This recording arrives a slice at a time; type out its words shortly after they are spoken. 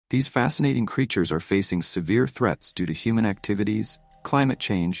These fascinating creatures are facing severe threats due to human activities, climate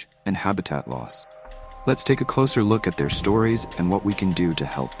change, and habitat loss. Let's take a closer look at their stories and what we can do to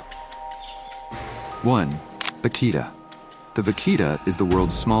help. 1. Vaquita. The vaquita is the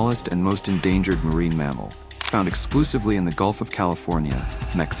world's smallest and most endangered marine mammal, found exclusively in the Gulf of California,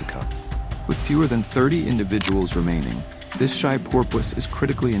 Mexico. With fewer than 30 individuals remaining, this shy porpoise is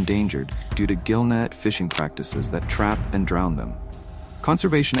critically endangered due to gill net fishing practices that trap and drown them.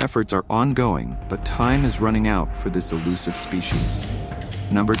 Conservation efforts are ongoing, but time is running out for this elusive species.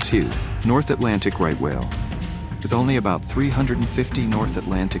 Number 2. North Atlantic right whale. With only about 350 North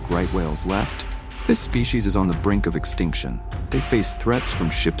Atlantic right whales left, this species is on the brink of extinction. They face threats from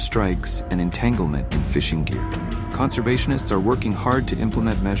ship strikes and entanglement in fishing gear. Conservationists are working hard to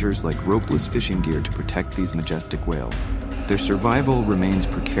implement measures like ropeless fishing gear to protect these majestic whales. Their survival remains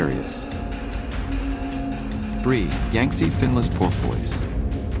precarious. 3. Yangtze finless porpoise.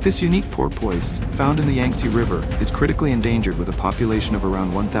 This unique porpoise, found in the Yangtze River, is critically endangered with a population of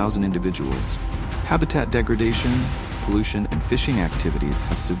around 1,000 individuals. Habitat degradation, pollution, and fishing activities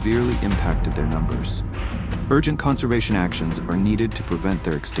have severely impacted their numbers. Urgent conservation actions are needed to prevent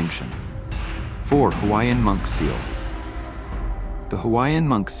their extinction. 4. Hawaiian monk seal. The Hawaiian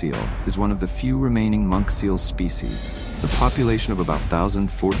monk seal is one of the few remaining monk seal species, with a population of about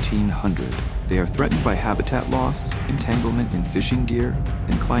 1,400. They are threatened by habitat loss, entanglement in fishing gear,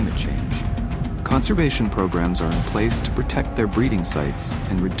 and climate change. Conservation programs are in place to protect their breeding sites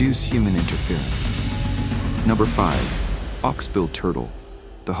and reduce human interference. Number 5. Hawksbill turtle.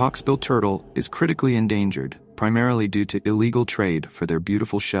 The hawksbill turtle is critically endangered, primarily due to illegal trade for their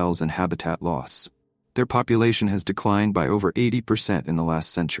beautiful shells and habitat loss. Their population has declined by over 80% in the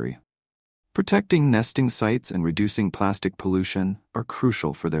last century. Protecting nesting sites and reducing plastic pollution are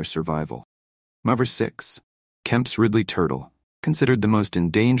crucial for their survival. Number 6. Kemp's Ridley turtle. Considered the most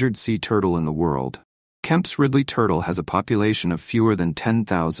endangered sea turtle in the world, Kemp's Ridley turtle has a population of fewer than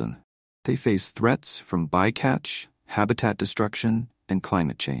 10,000. They face threats from bycatch, habitat destruction, and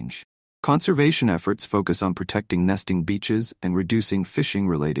climate change. Conservation efforts focus on protecting nesting beaches and reducing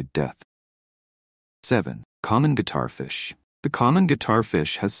fishing-related death. 7. Common guitarfish. The common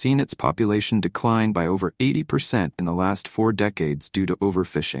guitarfish has seen its population decline by over 80% in the last 4 decades due to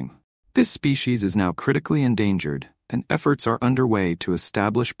overfishing. This species is now critically endangered, and efforts are underway to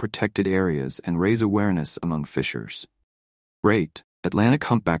establish protected areas and raise awareness among fishers. 8. Atlantic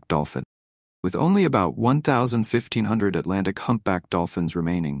humpback dolphin. With only about 1,500 Atlantic humpback dolphins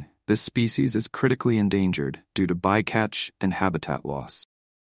remaining, this species is critically endangered due to bycatch and habitat loss.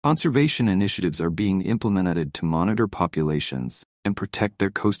 Conservation initiatives are being implemented to monitor populations and protect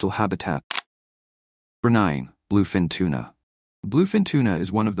their coastal habitat. Number 9. Bluefin tuna. Bluefin tuna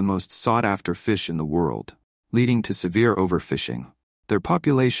is one of the most sought-after fish in the world, leading to severe overfishing. Their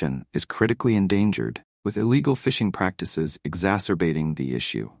population is critically endangered, with illegal fishing practices exacerbating the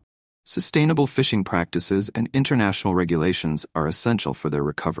issue. Sustainable fishing practices and international regulations are essential for their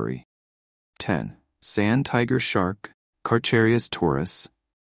recovery. 10. Sand tiger shark, Carcharias taurus.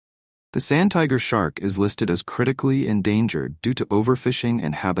 The sand tiger shark is listed as critically endangered due to overfishing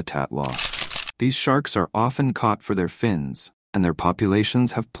and habitat loss. These sharks are often caught for their fins, and their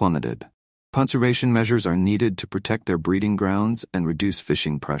populations have plummeted. Conservation measures are needed to protect their breeding grounds and reduce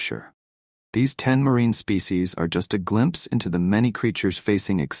fishing pressure. These 10 marine species are just a glimpse into the many creatures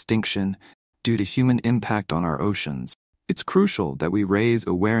facing extinction due to human impact on our oceans. It's crucial that we raise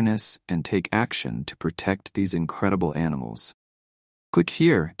awareness and take action to protect these incredible animals. Click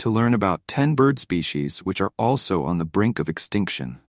here to learn about 10 bird species which are also on the brink of extinction.